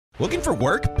Looking for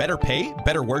work, better pay,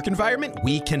 better work environment?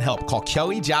 We can help. Call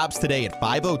Kelly Jobs today at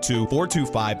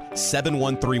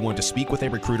 502-425-7131 to speak with a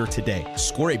recruiter today.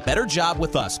 Score a better job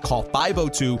with us. Call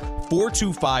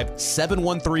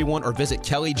 502-425-7131 or visit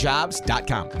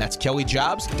kellyjobs.com. That's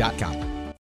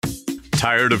kellyjobs.com.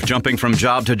 Tired of jumping from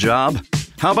job to job?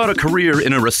 How about a career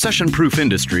in a recession-proof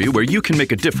industry where you can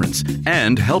make a difference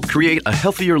and help create a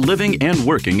healthier living and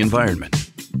working environment?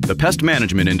 The pest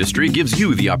management industry gives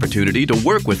you the opportunity to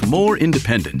work with more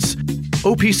independence.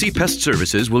 OPC Pest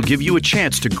Services will give you a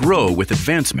chance to grow with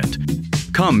advancement.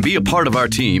 Come be a part of our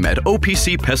team at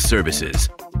OPC Pest Services.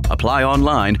 Apply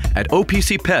online at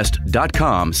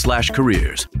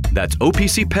opcpest.com/careers. That's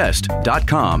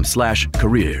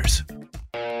opcpest.com/careers.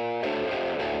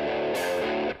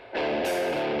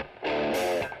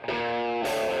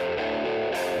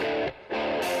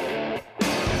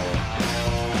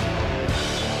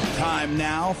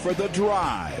 Now for The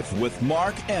Drive with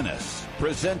Mark Ennis,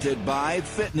 presented by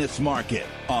Fitness Market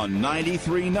on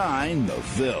 93.9 The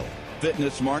Ville.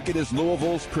 Fitness Market is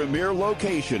Louisville's premier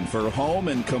location for home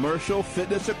and commercial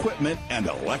fitness equipment and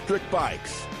electric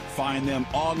bikes. Find them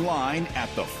online at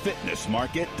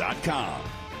thefitnessmarket.com.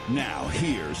 Now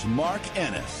here's Mark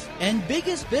Ennis. And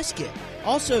Biggest Biscuit,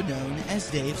 also known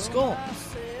as Dave Skull.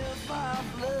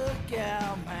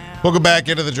 Welcome back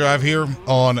into The Drive here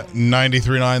on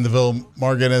 93.9 The Ville.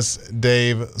 Mark Ennis,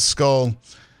 Dave Skull.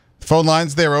 Phone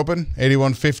lines, they're open.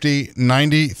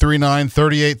 8150-93.9,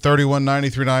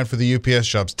 3831-93.9 for the UPS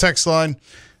Shops text line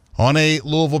on a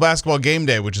Louisville basketball game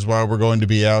day, which is why we're going to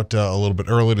be out a little bit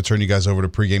early to turn you guys over to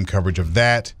pregame coverage of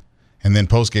that, and then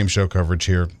postgame show coverage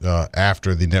here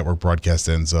after the network broadcast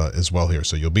ends as well here.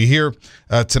 So you'll be here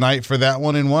tonight for that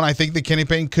one. And one I think that Kenny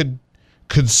Payne could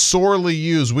sorely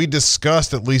use. We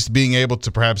discussed at least being able to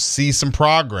perhaps see some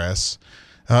progress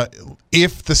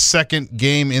if the second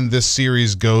game in this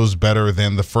series goes better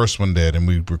than the first one did. And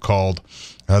we recalled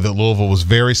that Louisville was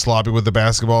very sloppy with the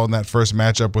basketball in that first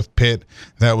matchup with Pitt.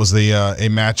 That was a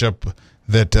matchup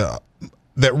that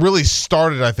really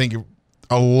started, I think,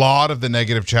 a lot of the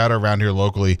negative chatter around here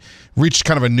locally, reached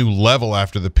kind of a new level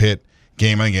after the Pitt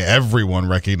game. I think everyone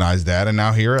recognized that. And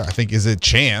now here, I think, is a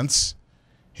chance.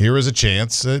 Here is a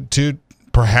chance to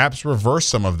perhaps reverse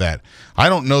some of that. I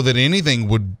don't know that anything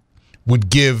would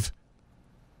give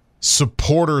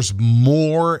supporters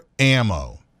more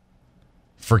ammo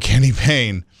for Kenny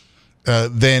Payne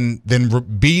than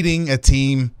beating a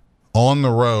team on the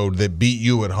road that beat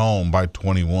you at home by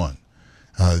 21.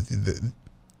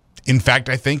 In fact,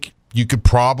 I think you could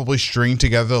probably string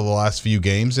together the last few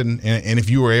games, and if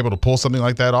you were able to pull something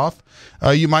like that off,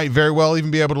 you might very well even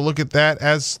be able to look at that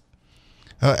as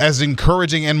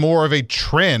encouraging and more of a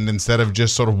trend instead of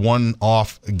just sort of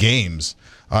one-off games.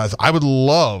 I would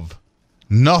love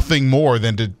nothing more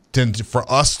than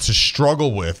for us to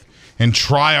struggle with and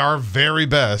try our very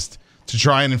best to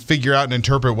try and figure out and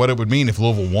interpret what it would mean if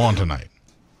Louisville won tonight.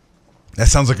 That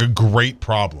sounds like a great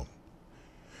problem.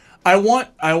 I want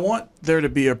there to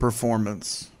be a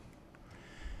performance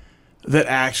that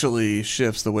actually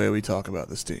shifts the way we talk about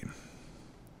this team.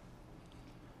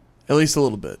 At least a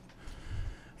little bit.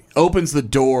 Opens the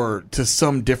door to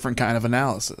some different kind of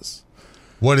analysis.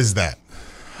 What is that?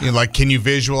 Can you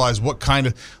visualize what kind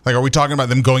of, are we talking about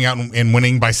them going out and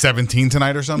winning by 17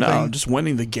 tonight or something? No, just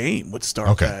winning the game would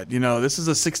start that. This is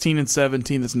a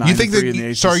 16-17 that's 9-3 in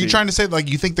the ACC. So are you trying to say,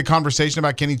 you think the conversation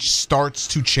about Kenny starts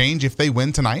to change if they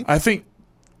win tonight? I think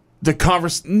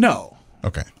no.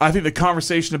 Okay. I think the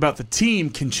conversation about the team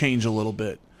can change a little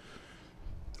bit.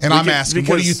 And I'm asking,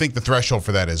 what do you think the threshold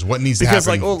for that is? What needs to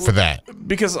happen for that?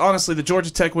 Because, honestly, the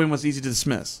Georgia Tech win was easy to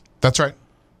dismiss. That's right.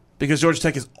 Because Georgia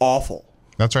Tech is awful.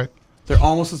 That's right. They're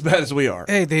almost as bad as we are.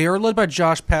 Hey, they are led by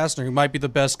Josh Pastner, who might be the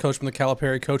best coach from the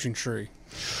Calipari coaching tree.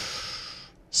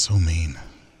 So mean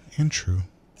and true.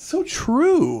 So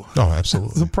true. Oh,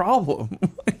 absolutely. It's a problem.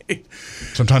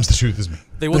 Sometimes the truth is mean.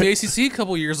 They won the ACC a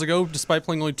couple years ago, despite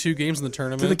playing only 2 games in the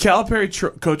tournament. The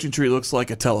Calipari coaching tree looks like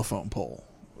a telephone pole.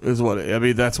 That's what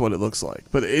it looks like.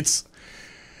 But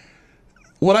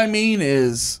what I mean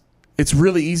is, it's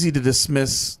really easy to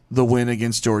dismiss the win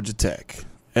against Georgia Tech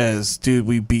as, dude,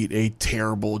 we beat a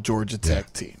terrible Georgia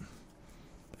Tech team.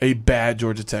 A bad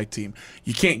Georgia Tech team.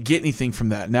 You can't get anything from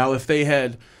that. Now, if they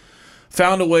had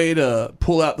found a way to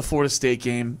pull out the Florida State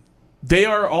game, they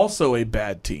are also a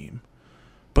bad team.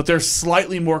 But they're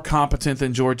slightly more competent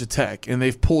than Georgia Tech, and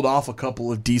they've pulled off a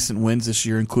couple of decent wins this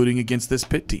year, including against this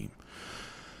Pitt team.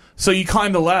 So you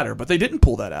climb the ladder, but they didn't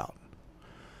pull that out.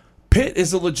 Pitt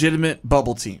is a legitimate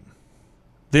bubble team.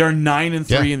 They are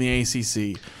 9-3 in the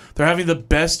ACC. They're having the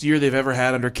best year they've ever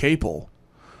had under Capel.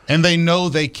 And they know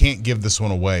they can't give this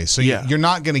one away. So Yeah. you're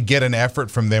not going to get an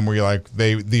effort from them where you're like,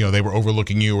 they were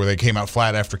overlooking you, or they came out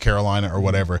flat after Carolina or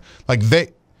whatever. Like,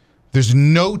 there's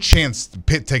no chance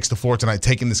Pitt takes the floor tonight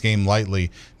taking this game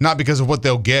lightly, not because of what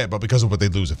they'll get, but because of what they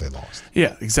lose if they lost.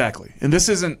 Yeah, exactly. And this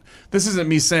isn't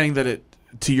me saying that it,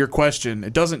 to your question,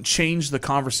 it doesn't change the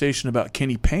conversation about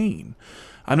Kenny Payne.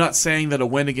 I'm not saying that a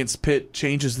win against Pitt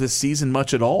changes this season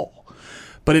much at all,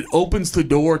 but it opens the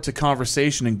door to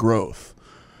conversation and growth.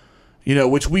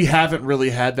 Which we haven't really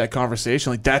had that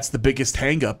conversation. Like, that's the biggest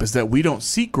hang-up, is that we don't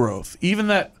see growth. Even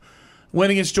that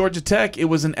win against Georgia Tech, it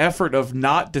was an effort of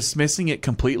not dismissing it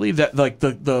completely. That, like,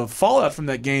 the fallout from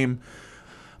that game,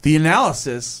 the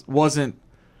analysis wasn't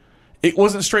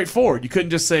straightforward. You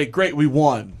couldn't just say, great, we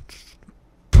won.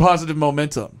 Positive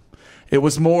momentum. It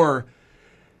was more,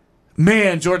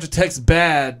 man, Georgia Tech's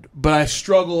bad, but I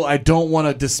struggle. I don't want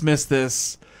to dismiss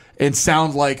this and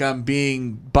sound like I'm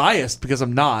being biased, because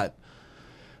I'm not.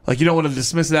 Like, you don't want to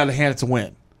dismiss it out of hand. It's a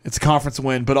win. It's a conference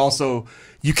win, but also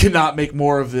you cannot make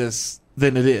more of this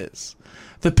than it is.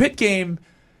 The Pitt game,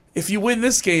 if you win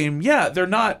this game, yeah, they're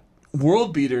not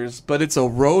world beaters, but it's a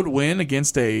road win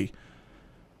against a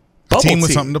team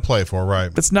with something to play for,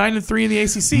 right? That's 9-3 in the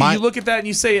ACC. You look at that and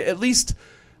you say, at least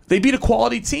they beat a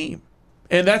quality team,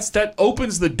 and that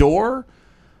opens the door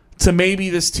to maybe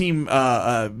this team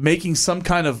making some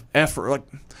kind of effort, like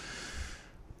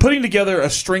putting together a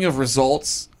string of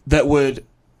results that would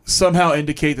somehow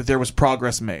indicate that there was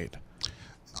progress made.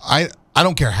 I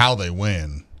don't care how they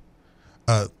win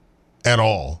at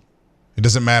all. It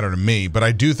doesn't matter to me. But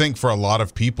I do think for a lot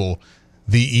of people,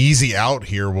 the easy out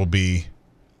here will be,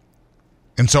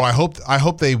 and so I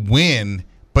hope they win,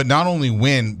 but not only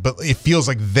win, but it feels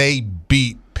like they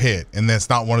beat Pitt, and that's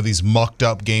not one of these mucked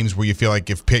up games where you feel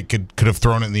like if Pitt could have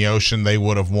thrown it in the ocean, they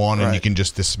would have won, and you can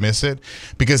just dismiss it.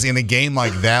 Because in a game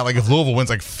like that, like if Louisville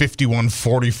wins like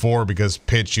 51-44 because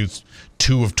Pitt shoots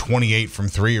 2 of 28 from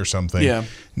 3 or something,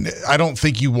 I don't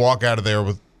think you walk out of there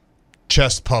with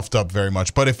chest puffed up very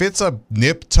much. But if it's a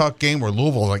nip tuck game where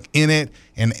Louisville's like in it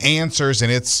and answers,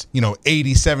 and it's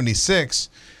 80-76,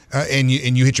 and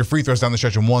you hit your free throws down the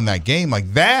stretch and won that game,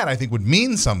 like that I think would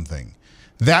mean something.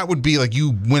 That would be like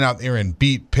you went out there and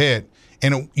beat Pitt,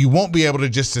 and you won't be able to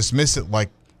just dismiss it, like,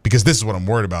 because this is what I'm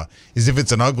worried about, is if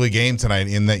it's an ugly game tonight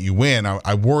in that you win,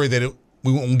 I worry that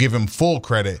we won't give him full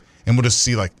credit, and we'll just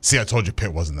see, I told you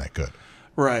Pitt wasn't that good.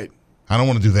 Right. I don't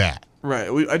want to do that. Right.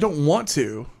 I don't want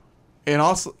to. And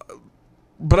also,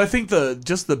 but I think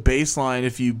just the baseline,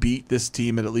 if you beat this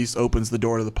team, it at least opens the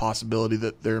door to the possibility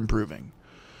that they're improving.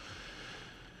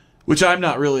 Which I'm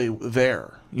not really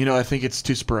there. I think it's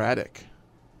too sporadic.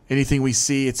 Anything we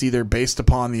see, it's either based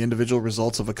upon the individual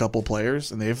results of a couple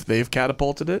players, and they've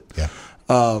catapulted it. Yeah.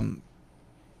 And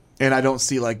I don't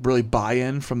see really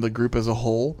buy-in from the group as a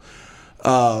whole.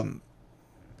 Or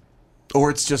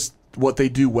it's just what they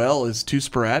do well is too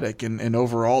sporadic, and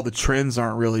overall the trends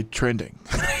aren't really trending.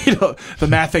 The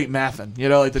math ain't mathin'.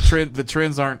 The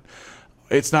trends aren't.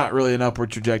 It's not really an upward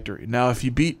trajectory. Now, if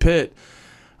you beat Pitt,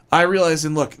 I realize,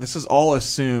 and look, this is all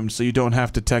assumed, so you don't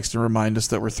have to text and remind us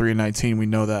that we're 3-19. We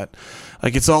know that.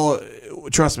 It's all.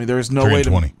 Trust me, there is no way to.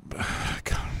 3-20.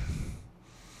 God.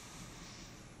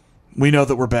 We know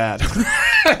that we're bad.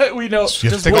 We know.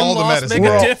 Just take all the medicine. Make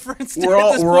a difference. We're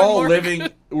all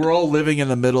living in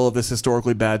the middle of this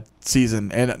historically bad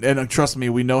season, and trust me,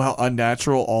 we know how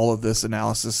unnatural all of this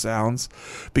analysis sounds,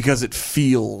 because it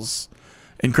feels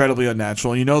incredibly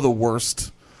unnatural. And the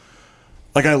worst.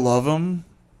 I love them.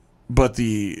 But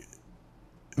the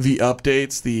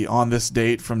updates, the on this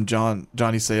date from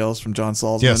Johnny Sales, from John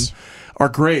Salzman, are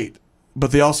great.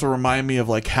 But they also remind me of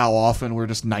how often we're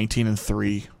just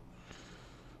 19-3.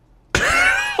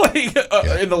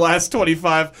 In the last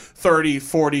 25, 30,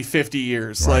 40, 50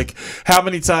 years. Right. How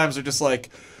many times are just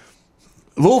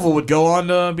Louisville would go on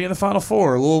to be in the Final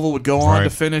Four. Louisville would go on to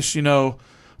finish,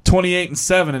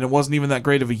 28-7, and it wasn't even that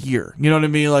great of a year. You know what I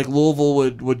mean? Louisville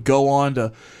would go on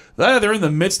to. They're in the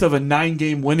midst of a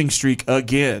 9-game winning streak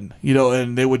again,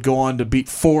 and they would go on to beat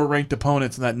 4 ranked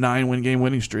opponents in that 9-game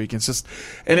winning streak. It's just,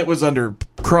 and it was under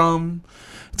Crum,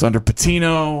 it's under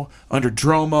Pitino, under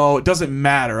Dromo. It doesn't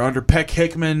matter, under Peck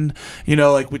Hickman. We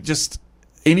just,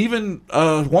 and even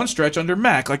one stretch under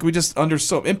Mack. We just and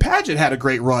Padgett had a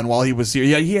great run while he was here.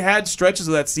 Yeah, he had stretches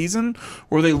of that season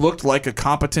where they looked like a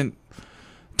competent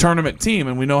tournament team,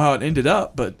 and we know how it ended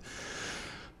up, but.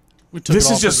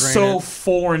 This is just so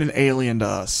foreign and alien to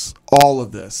us, all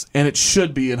of this. And it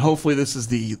should be, and hopefully this is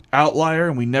the outlier,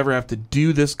 and we never have to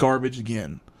do this garbage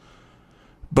again.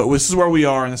 But this is where we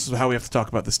are, and this is how we have to talk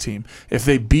about this team. If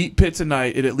they beat Pitt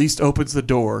tonight, it at least opens the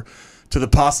door to the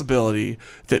possibility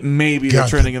that maybe they're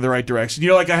trending in the right direction.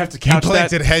 I have to couch that. You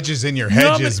planted hedges in your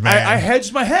hedges, man. I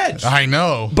hedged my hedge. I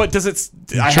know. But does it?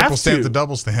 I triple have stamp to. the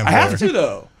double stamp. I have to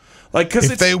though.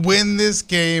 Because if they win this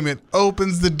game, it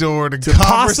opens the door to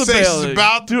conversations possibility.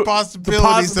 about the possibilities. The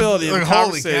possibility of holy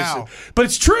conversation. cow! But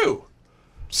it's true.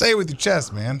 Say it with your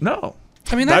chest, man. No.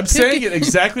 I mean, I'm saying it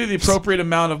exactly the appropriate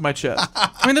amount of my chest.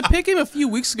 I mean, the pick game a few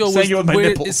weeks ago Saying it with my where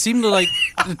nipples. it seemed like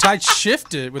the tide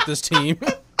shifted with this team.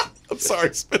 I'm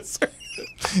sorry, Spencer.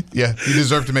 Yeah, you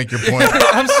deserve to make your point.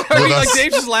 I'm sorry, With like us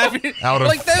Dave's just laughing. out of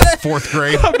like that. fourth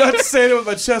grade. I'm not saying it with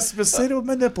my chest, but saying it with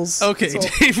my nipples. Okay, That's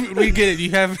all. Dave, we get it.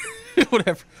 You have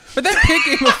whatever. But that pick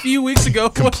game a few weeks ago.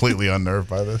 Completely unnerved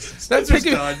by this. Spencer's pick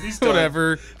game- done. He's done.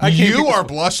 Whatever. You are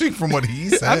blushing from what he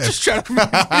said. I'm just trying to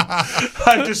remember.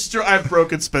 I've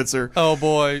broken Spencer. Oh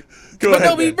boy. Go But ahead.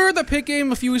 no, we man. remember the pick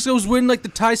game a few weeks ago was when like the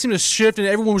tide seemed to shift and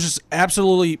everyone was just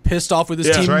absolutely pissed off with this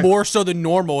Yeah. team That's right. more so than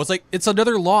normal. It's like it's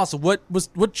another loss. What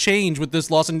changed with this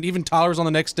loss? And even Tyler was on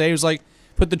the next day. He was like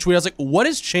put the tweet. I was like, what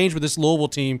has changed with this Louisville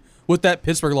team with that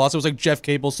Pittsburgh loss? It was like Jeff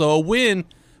Capel. So a win.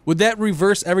 Would that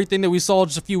reverse everything that we saw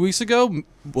just a few weeks ago?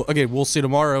 Well, again, we'll see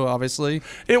tomorrow, obviously.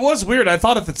 It was weird. I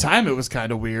thought at the time it was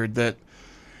kind of weird that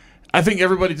I think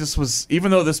everybody just was, even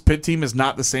though this Pitt team is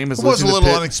not the same as It was a losing to little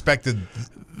Pitt, unexpected.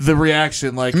 the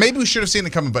reaction, like, Maybe we should have seen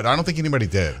it coming, but I don't think anybody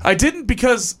did. I didn't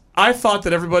because I thought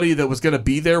that everybody that was going to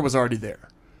be there was already there,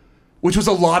 which was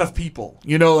a lot of people,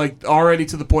 like already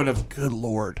to the point of, good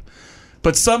Lord.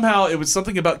 But somehow it was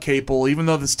something about Capel, even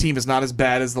though this team is not as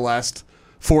bad as the last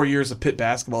 4 years of Pitt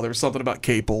basketball, there was something about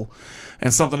Capel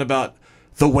and something about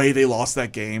the way they lost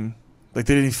that game. Like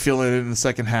they didn't feel it in the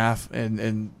second half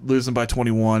and losing by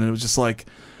 21. And it was just like,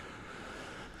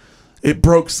 it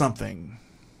broke something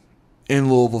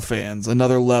in Louisville fans,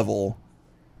 another level.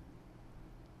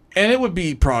 And it would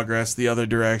be progress the other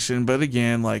direction. But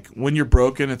again, like when you're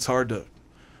broken, it's a lot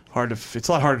harder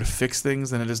to fix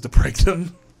things than it is to break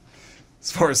them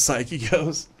as far as psyche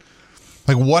goes.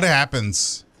 Like, what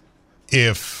happens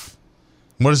if?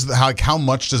 How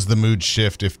much does the mood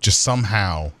shift if just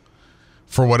somehow,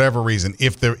 for whatever reason,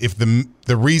 if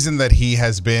the reason that he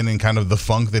has been in kind of the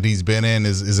funk that he's been in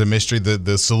is a mystery,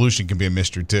 the solution can be a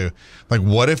mystery too. Like,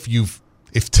 what if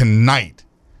if tonight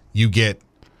you get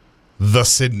the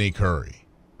Sidney Curry,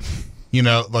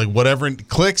 like whatever it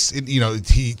clicks,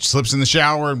 he slips in the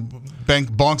shower,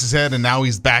 bonks his head, and now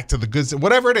he's back to the good.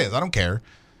 Whatever it is, I don't care.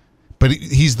 But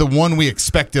he's the one we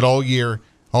expected all year.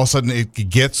 All of a sudden, it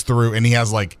gets through, and he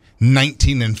has like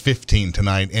 19 and 15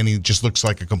 tonight, and he just looks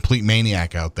like a complete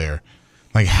maniac out there.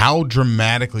 Like, how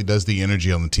dramatically does the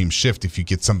energy on the team shift if you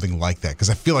get something like that? Because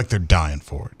I feel like they're dying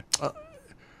for it.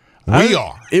 We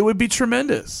are. It would be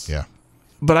tremendous. Yeah.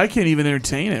 But I can't even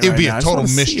entertain it. It would be now. I a just total wanna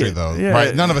see mystery, it. though, Yeah.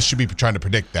 right? None of us should be trying to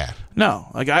predict that. No,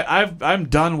 like I'm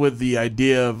done with the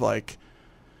idea of like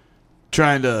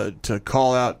trying to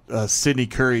call out a Sidney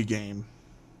Curry game.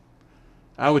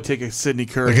 I would take a Sidney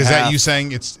Curry. Like, is that half. you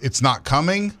saying it's not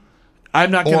coming,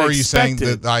 I'm not or going to are you saying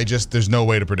expect it. that there's no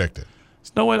way to predict it?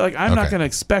 There's no way. Like I'm not Okay. going to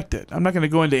expect it. I'm not going to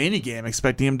go into any game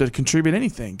expecting him to contribute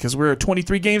anything because we're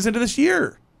 23 games into this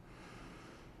year.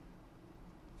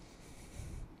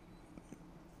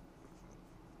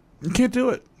 You can't do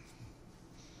it.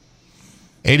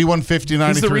 81-50, 93.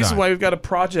 He's the reason why we've got a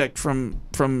project from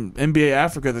NBA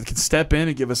Africa that can step in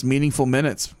and give us meaningful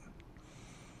minutes.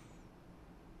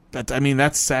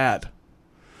 That's sad.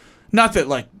 Not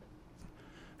that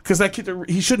because that kid,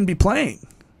 he shouldn't be playing.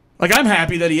 Like, I'm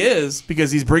happy that he is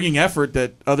because he's bringing effort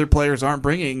that other players aren't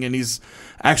bringing, and he's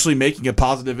actually making a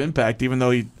positive impact, even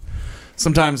though he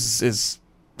sometimes is,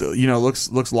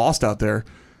 looks lost out there.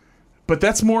 But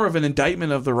that's more of an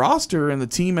indictment of the roster and the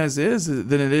team as is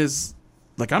than it is.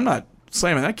 Like, I'm not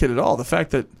slamming that kid at all. The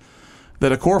fact that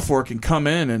Okorafor can come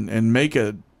in and make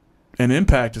an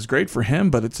impact is great for him,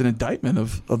 but it's an indictment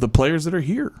of the players that are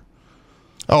here.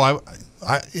 Oh,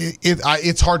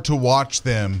 it's hard to watch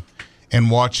them and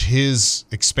watch his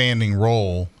expanding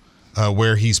role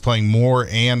where he's playing more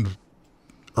and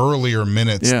earlier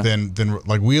minutes than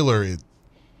like Wheeler.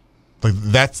 Like,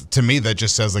 that's, to me, that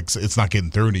just says like it's not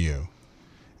getting through to you.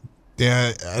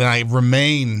 Yeah, and I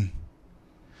remain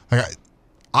like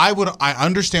I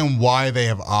understand why they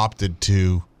have opted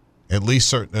to at least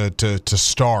to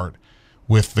start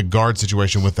with the guard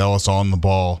situation with Ellis on the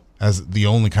ball as the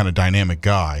only kind of dynamic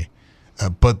guy,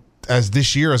 but as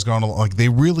this year has gone along, like, they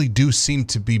really do seem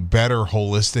to be better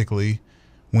holistically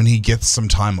when he gets some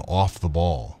time off the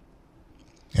ball.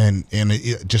 And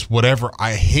it just whatever,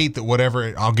 I hate that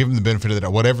whatever, I'll give him the benefit of the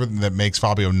doubt, whatever that makes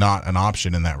Fabio not an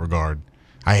option in that regard.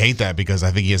 I hate that because I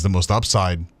think he has the most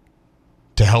upside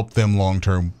to help them long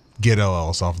term get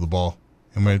Ellis off the ball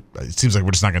And it seems like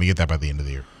we're just not going to get that by the end of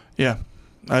the year. Yeah,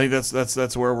 I think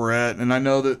that's where we're at, and I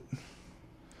know that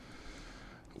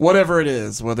whatever it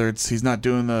is, whether it's he's not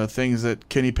doing the things that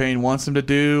Kenny Payne wants him to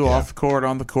do off the court,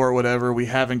 on the court, whatever, we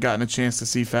haven't gotten a chance to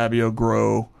see Fabio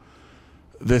grow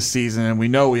this season, and we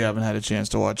know we haven't had a chance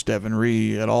to watch Devin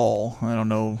Ree at all. I don't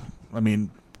know. I mean,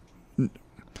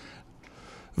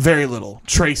 very little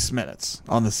trace minutes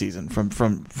on the season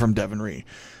from Devin Ree,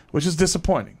 which is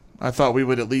disappointing. I thought we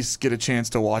would at least get a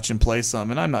chance to watch him play some,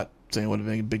 and I'm not saying it would have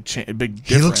been a big difference.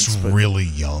 He looks really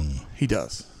young. He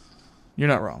does. You're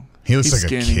not wrong. He looks He's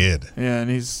like skinny. a kid. Yeah,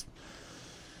 and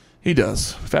he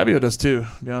does. Fabio does too,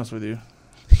 to be honest with you.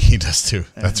 He does too.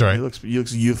 And That's right. He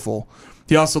looks youthful.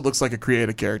 He also looks like a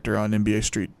creative character on NBA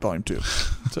Street Volume 2.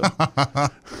 So.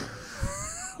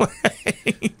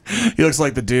 He looks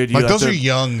like the dude you like those are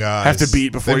young guys. have to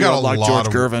beat before They've you got unlock a lot George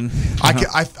of- Gervin.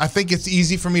 I think it's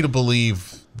easy for me to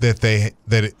believe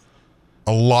that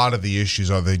a lot of the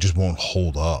issues are they just won't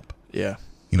hold up. Yeah.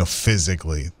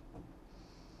 Physically,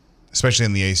 especially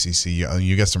in the ACC,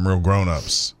 you get some real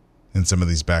grown-ups in some of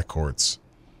these backcourts.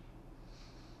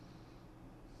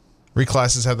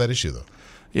 Reclasses have that issue though.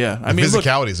 Yeah. I The mean, look,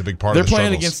 physicality is a big part they're of the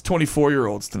playing struggles. against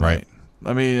 24-year-olds tonight. Right.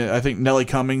 I mean, I think Nelly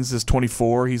Cummings is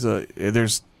 24.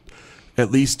 There's at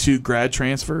least 2 grad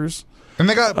transfers. And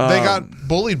they got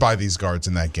bullied by these guards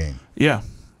in that game. Yeah,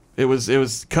 it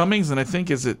was Cummings, and I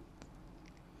think it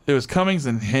was Cummings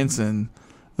and Henson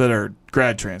that are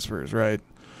grad transfers, right?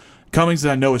 Cummings,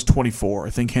 I know, is 24. I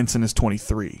think Henson is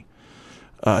 23.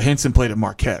 Henson played at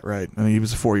Marquette, right? I mean, he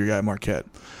was a 4-year guy at Marquette.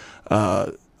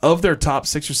 Of their top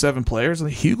 6 or 7 players, I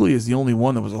think Hughley is the only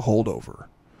one that was a holdover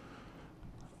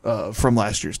from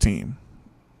last year's team.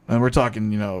 And we're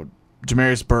talking,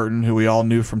 Jamarius Burton, who we all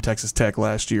knew from Texas Tech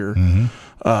last year, who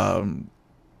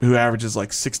averages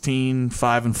like 16,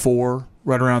 5, and 4,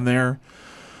 right around there.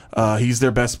 He's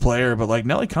their best player, but like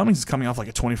Nelly Cummings is coming off like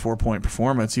a 24-point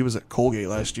performance. He was at Colgate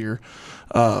last year.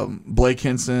 Blake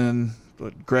Henson,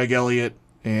 Greg Elliott,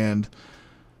 and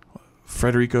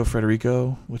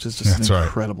Frederico, which is just an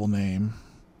incredible name.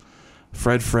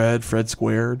 Fred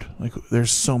squared. Like,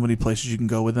 there's so many places you can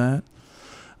go with that.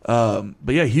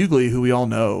 But yeah, Hughley, who we all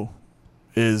know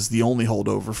is the only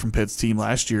holdover from Pitt's team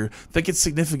last year, that gets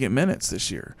significant minutes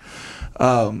this year.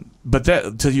 But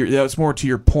that's more to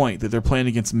your point that they're playing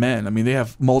against men. I mean, they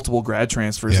have multiple grad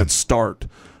transfers that start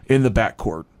in the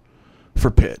backcourt for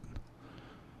Pitt,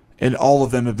 and all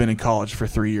of them have been in college for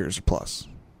 3 years or plus.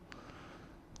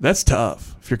 That's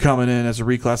tough if you're coming in as a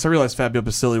reclass. I realize Fabio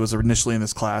Basili was initially in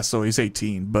this class, so he's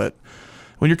 18. But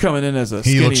when you're coming in as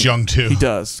he looks young too. He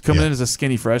does. Coming in as a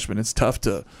skinny freshman, it's tough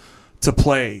to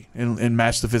play and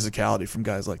match the physicality from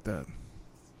guys like that.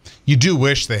 You do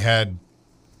wish they had.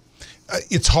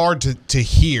 It's hard to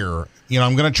hear.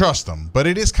 I'm going to trust them, but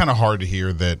it is kind of hard to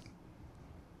hear that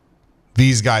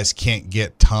these guys can't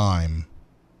get time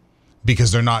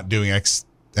because they're not doing X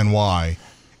and Y.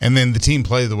 And then the team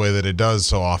play the way that it does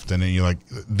so often, and you're like,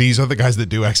 these are the guys that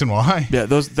do X and Y. Yeah,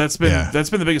 that's been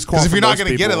the biggest call. Because if you're not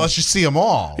going to get it, let's just see them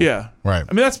all. Yeah, right.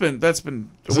 I mean, that's been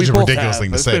such a ridiculous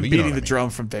thing to say. It's been beating the drum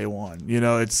from day one.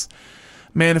 It's,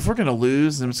 man, if we're going to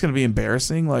lose and it's going to be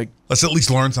embarrassing, like, let's at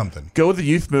least learn something. Go with the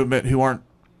youth movement who aren't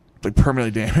like permanently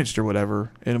damaged or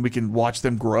whatever, and we can watch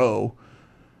them grow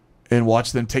and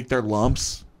watch them take their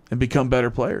lumps and become better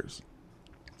players.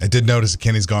 I did notice that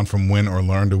Kenny's gone from win or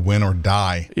learn to win or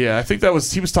die. Yeah, I think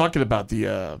he was talking about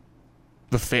the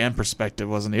fan perspective,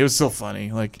 wasn't he? It was so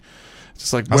funny. Like,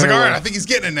 just like, I was like, all right, I think he's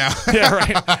getting it now. Yeah,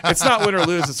 right. It's not win or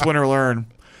lose, it's win or learn.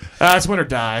 It's win or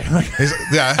die.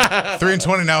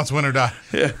 3-20 now, it's win or die.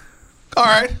 Yeah. All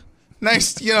right.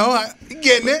 Nice,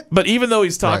 getting it. But even though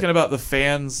he's talking about the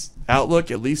fans'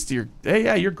 outlook, at least you're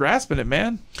grasping it,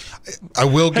 man. I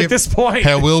will give, at this point.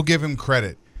 I will give him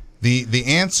credit. The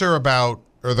answer about,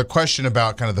 or the question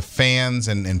about kind of the fans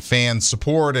and fan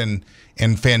support and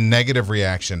fan negative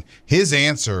reaction, his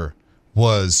answer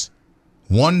was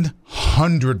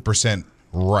 100%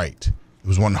 right. It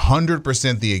was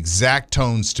 100% the exact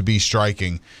tones to be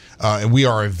striking. And we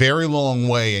are a very long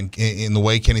way in the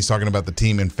way Kenny's talking about the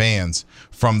team and fans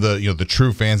from the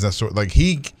true fans. That sort, like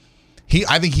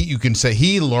I think you can say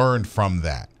he learned from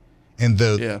that, and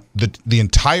the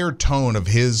entire tone of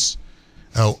his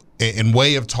and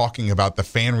way of talking about the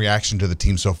fan reaction to the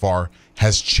team so far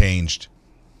has changed.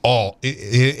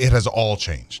 It has all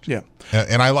changed. Yeah,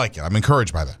 and I like it. I'm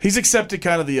encouraged by that. He's accepted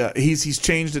kind of the he's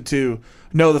changed it to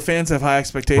no, the fans have high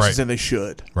expectations and they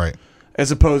should. Right. As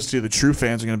opposed to the true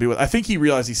fans are going to be with. I think he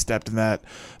realized he stepped in that.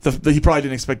 He probably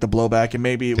didn't expect the blowback, and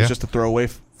maybe it was just a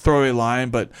throwaway line.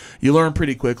 But you learn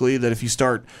pretty quickly that if you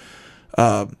start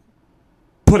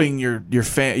putting your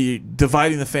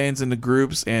dividing the fans into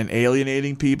groups and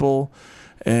alienating people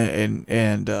and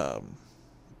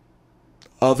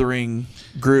othering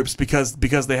groups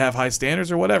because they have high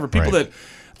standards or whatever. People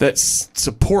that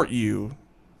support you,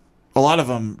 a lot of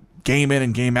them game in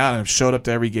and game out and have showed up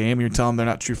to every game. You're telling them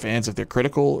they're not true fans if they're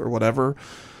critical or whatever.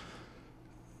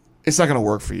 It's not going to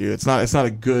work for you. It's not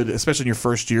a good, especially in your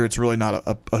first year. It's really not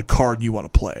a card you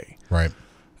want to play. Right.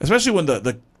 Especially when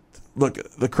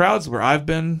the crowds where I've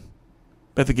been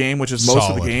at the game, which is most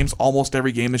of the games, almost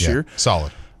every game this year.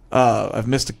 Solid. I've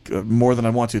missed more than I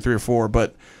want to, 3 or 4,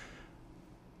 but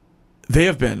they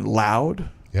have been loud.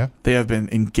 Yeah. They have been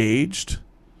engaged.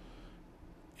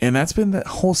 And that's been the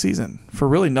whole season for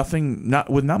really nothing, not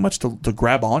much to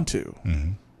grab onto.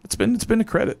 Mm-hmm. It's been a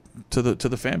credit to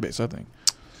the fan base, I think.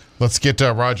 Let's get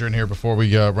Roger in here before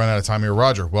we run out of time here.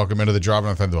 Roger, welcome into the Drive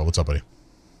on Thunderball. What's up, buddy?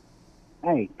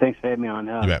 Hey, thanks for having me on.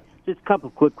 You bet. Just a couple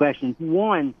of quick questions.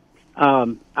 One,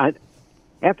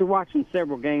 after watching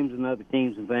several games and other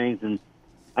teams and things,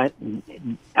 and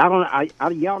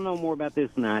y'all know more about this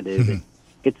than I do, but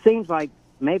it seems like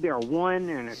maybe a 1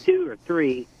 and a 2 or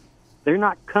 3, they're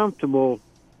not comfortable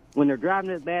when they're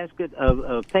driving to the basket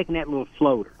of taking that little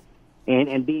floater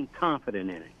and being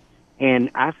confident in it.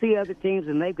 And I see other teams,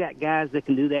 and they've got guys that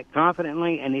can do that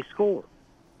confidently, and they score.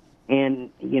 And,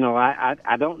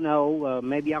 I don't know.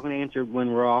 Maybe y'all can answer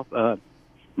when we're off.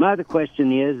 My other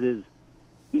question is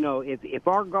if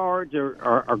our guards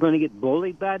are going to get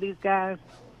bullied by these guys,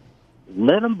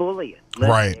 let them bully it.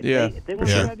 Right. If they want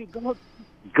to have you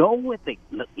go with it.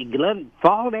 Let them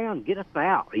fall down, get a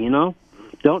foul,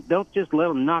 Don't just let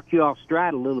them knock you off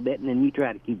stride a little bit, and then you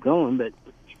try to keep going. But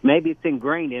maybe it's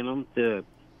ingrained in them to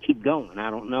keep going.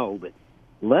 I don't know, but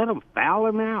let them foul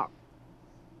them out.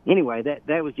 Anyway,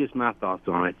 that was just my thoughts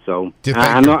on it. So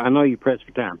I know you're pressed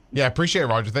for time. Yeah, I appreciate it,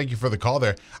 Roger. Thank you for the call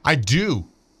there. I do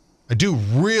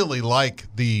really like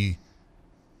the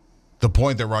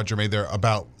point that Roger made there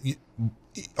about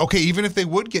okay, even if they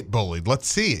would get bullied, let's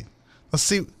see.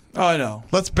 Oh, I know.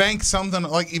 Let's bank something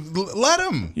let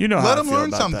them. Let them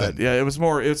learn something. That. Yeah, it's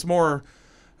more.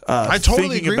 I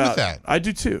totally agree with that. I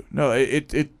do too. No,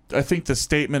 I think the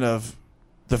statement of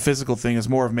the physical thing is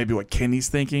more of maybe what Kenny's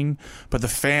thinking, but the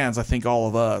fans, I think all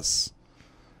of us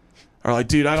are like,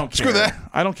 dude, I don't care. Screw that.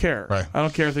 I don't care. Right. I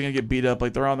don't care if they're going to get beat up.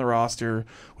 Like, they're on the roster.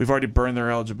 We've already burned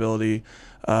their eligibility.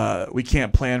 We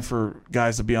can't plan for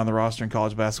guys to be on the roster in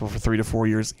college basketball for 3 to 4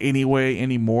 years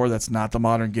anymore. That's not the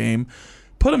modern game.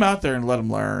 Put them out there and let them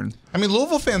learn. I mean,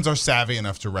 Louisville fans are savvy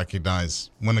enough to recognize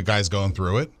when a guy's going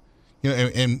through it,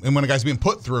 and when a guy's being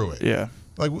put through it. Yeah.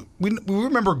 Like, we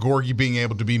remember Gorgie being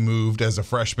able to be moved as a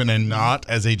freshman and not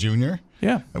as a junior.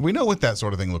 Yeah. We know what that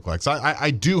sort of thing looked like. So I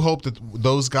do hope that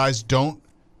those guys don't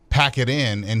pack it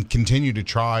in and continue to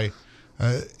try.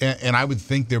 And I would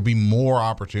think there'll be more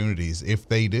opportunities if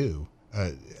they do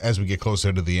as we get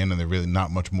closer to the end and there's really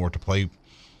not much more to play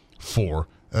for.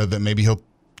 That maybe he'll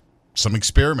some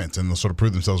experiments and they'll sort of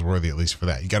prove themselves worthy at least for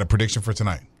that. You got a prediction for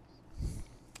tonight?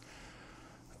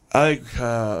 I think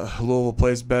Louisville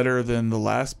plays better than the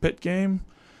last Pitt game.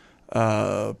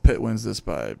 Pitt wins this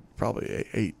by probably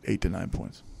 8 to 9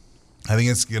 points. I think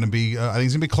it's going to be.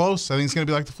 Close. I think it's going to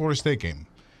be like the Florida State game,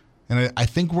 and I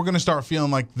think we're going to start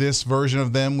feeling like this version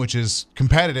of them, which is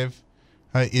competitive,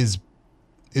 is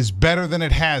better than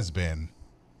it has been.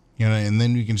 And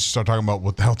then you can start talking about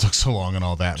what the hell took so long and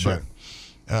all that. Sure.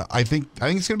 But I think it's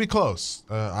going to be close.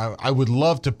 I would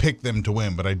love to pick them to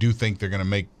win, but I do think they're going to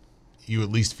make you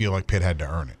at least feel like Pitt had to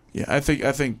earn it. Yeah, I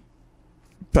think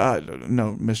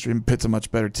no mystery. Pitt's a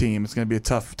much better team. It's going to be a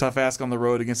tough ask on the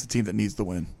road against a team that needs the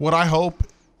win. What I hope,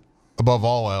 above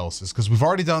all else, is because we've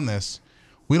already done this,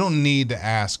 we don't need to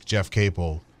ask Jeff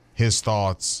Capel his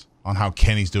thoughts on how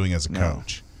Kenny's doing as a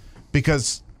coach,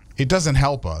 because it doesn't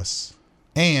help us,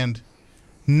 and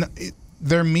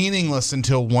they're meaningless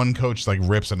until one coach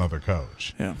rips another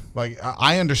coach. Yeah,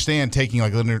 I understand taking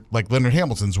Leonard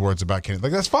Hamilton's words about Kenny.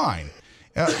 That's fine.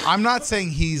 I'm not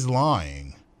saying he's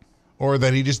lying or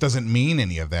that he just doesn't mean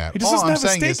any of that. He just doesn't have a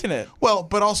stake in it. Well,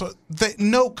 but also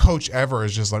no coach ever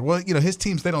is just his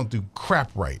teams, they don't do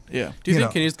crap right. Yeah. Do you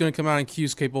think Kenny's going to come out and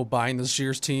accuse Capel buying this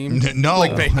year's team? No,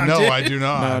 I do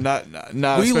not. No,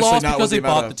 not. We lost because they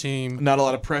bought the the team. Not a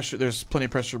lot of pressure. There's plenty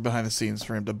of pressure behind the scenes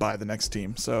for him to buy the next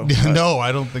team. So no,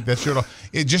 I don't think that's true at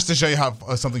all. Just to show you how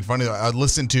something funny, I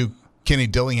listened to Kenny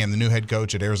Dillingham, the new head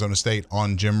coach at Arizona State,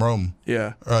 on Jim Rome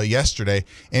yesterday.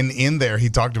 And in there, he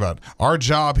talked about our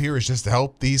job here is just to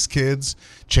help these kids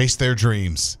chase their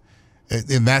dreams.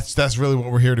 And that's really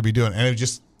what we're here to be doing. And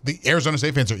the Arizona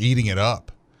State fans are eating it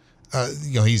up.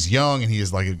 he's young and he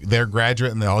is like their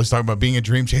graduate, and they're always talking about being a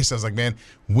dream chaser. I was like, man,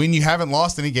 when you haven't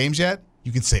lost any games yet,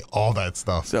 you can say all that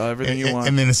stuff. So everything you want.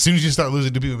 And then as soon as you start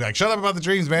losing to people, be like, shut up about the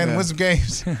dreams, man. Win some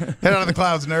games. Head out of the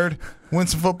clouds, nerd. Win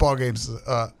some football games.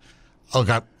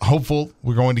 I'm hopeful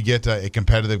we're going to get a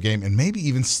competitive game and maybe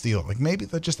even steal. Like maybe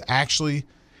they'll just actually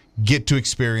get to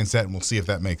experience that, and we'll see if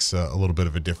that makes a little bit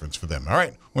of a difference for them. All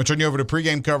right, I want to turn you over to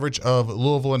pregame coverage of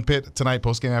Louisville and Pitt tonight,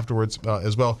 postgame afterwards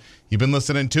as well. You've been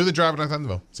listening to The Drive on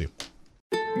North. See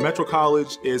you. Metro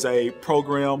College is a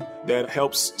program that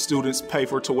helps students pay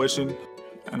for tuition,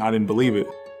 and I didn't believe it.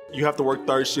 You have to work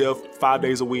third shift 5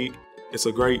 days a week. It's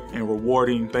a great and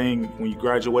rewarding thing when you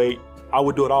graduate. I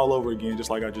would do it all over again, just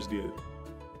like I just did.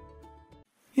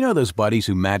 You know those buddies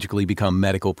who magically become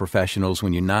medical professionals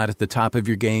when you're not at the top of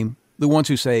your game? The ones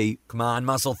who say, "Come on,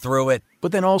 muscle through it,"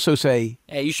 but then also say,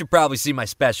 "Hey, you should probably see my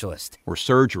specialist." Or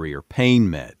surgery or pain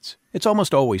meds. It's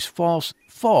almost always false,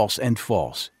 false, and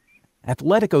false.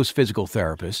 Athletico's physical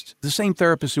therapists, the same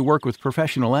therapists who work with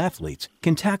professional athletes,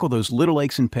 can tackle those little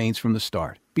aches and pains from the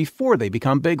start, before they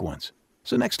become big ones.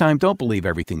 So next time, don't believe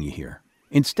everything you hear.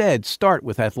 Instead, start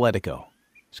with Athletico.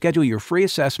 Schedule your free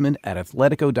assessment at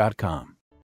athletico.com.